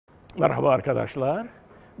Merhaba arkadaşlar.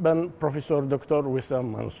 Ben Profesör Doktor Visam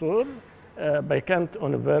Mansur. Beykent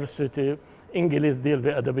Üniversitesi İngiliz Dil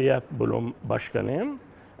ve Edebiyat Bölüm Başkanıyım.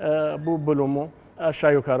 Bu bölümü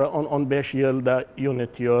aşağı yukarı 10-15 yılda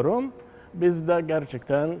yönetiyorum. Bizde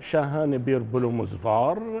gerçekten şahane bir bölümümüz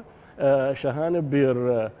var. Şahane bir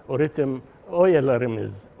öğretim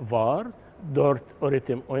üyelerimiz var. 4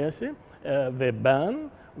 öğretim üyesi ve ben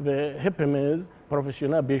ve hepimiz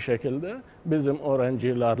profesyonel bir şekilde bizim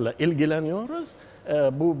öğrencilerle ilgileniyoruz.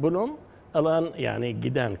 Bu bölüm alan yani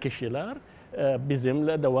giden kişiler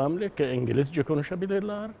bizimle devamlı İngilizce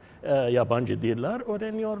konuşabilirler, yabancı diller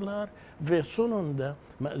öğreniyorlar ve sonunda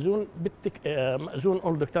mezun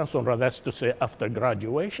olduktan sonra, that's to say after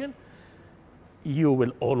graduation, you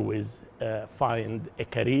will always find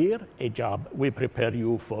a career, a job. We prepare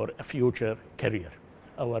you for a future career.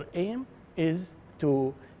 Our aim is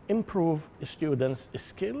to improve students'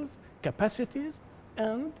 skills, capacities,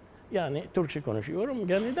 and yani Türkçe konuşuyorum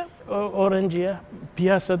gene de öğrenciye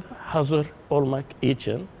piyasada hazır olmak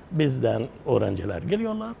için bizden öğrenciler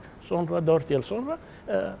geliyorlar. Sonra 4 yıl sonra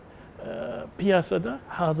piyasada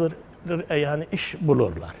hazır yani iş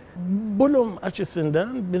bulurlar. Bölüm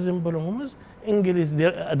açısından bizim bölümümüz İngiliz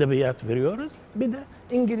dil edebiyat veriyoruz. Bir de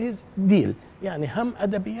İngiliz dil. Yani hem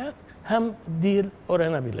edebiyat hem dil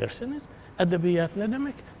öğrenebilirsiniz. Edebiyat ne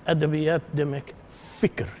demek? Edebiyat demek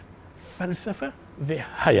fikir, felsefe ve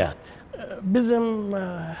hayat. Bizim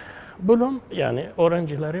bölüm yani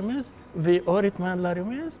öğrencilerimiz ve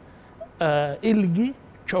öğretmenlerimiz ilgi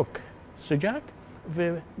çok sıcak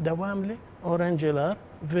ve devamlı öğrenciler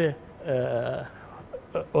ve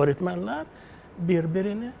öğretmenler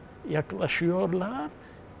birbirine yaklaşıyorlar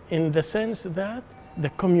in the sense that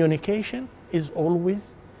the communication is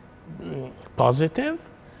always positive.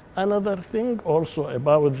 Another thing also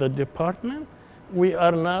about the department, we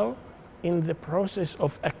are now in the process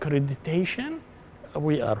of accreditation.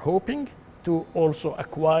 We are hoping to also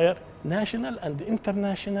acquire national and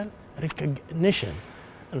international recognition.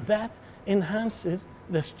 And that enhances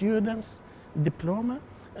the students' diploma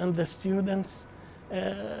and the students'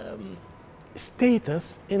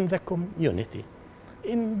 status in the community.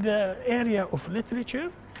 In the area of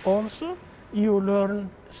literature also, you learn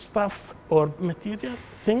stuff or material,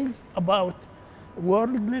 things about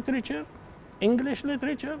world literature, English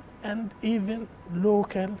literature, and even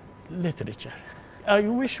local literature. I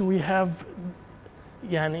wish we have,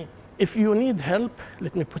 yani, if you need help,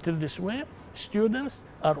 let me put it this way, students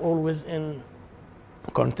are always in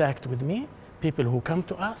contact with me. People who come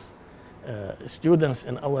to us, students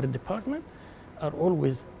in our department, are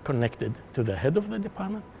always connected to the head of the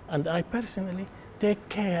department, and I personally take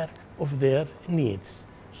care of their needs.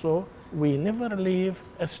 So we never leave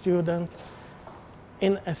a student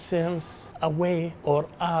in a sense away or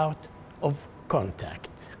out of contact.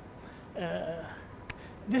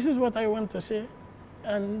 This is what I want to say,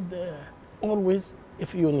 and always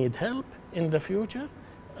if you need help in the future,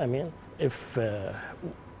 I mean if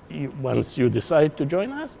once you decide to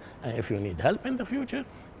join us, and if you need help in the future,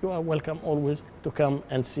 you are welcome always to come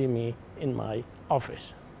and see me in my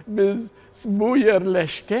office. Biz bu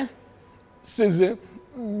yerleşke sizi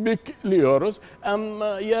bekliyoruz.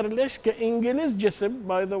 Yerleşke İngilizcesi,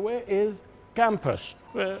 by the way, is campus.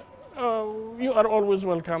 You are always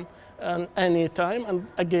welcome and anytime. And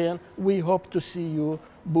again, we hope to see you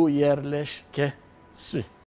bu yerleşkesi.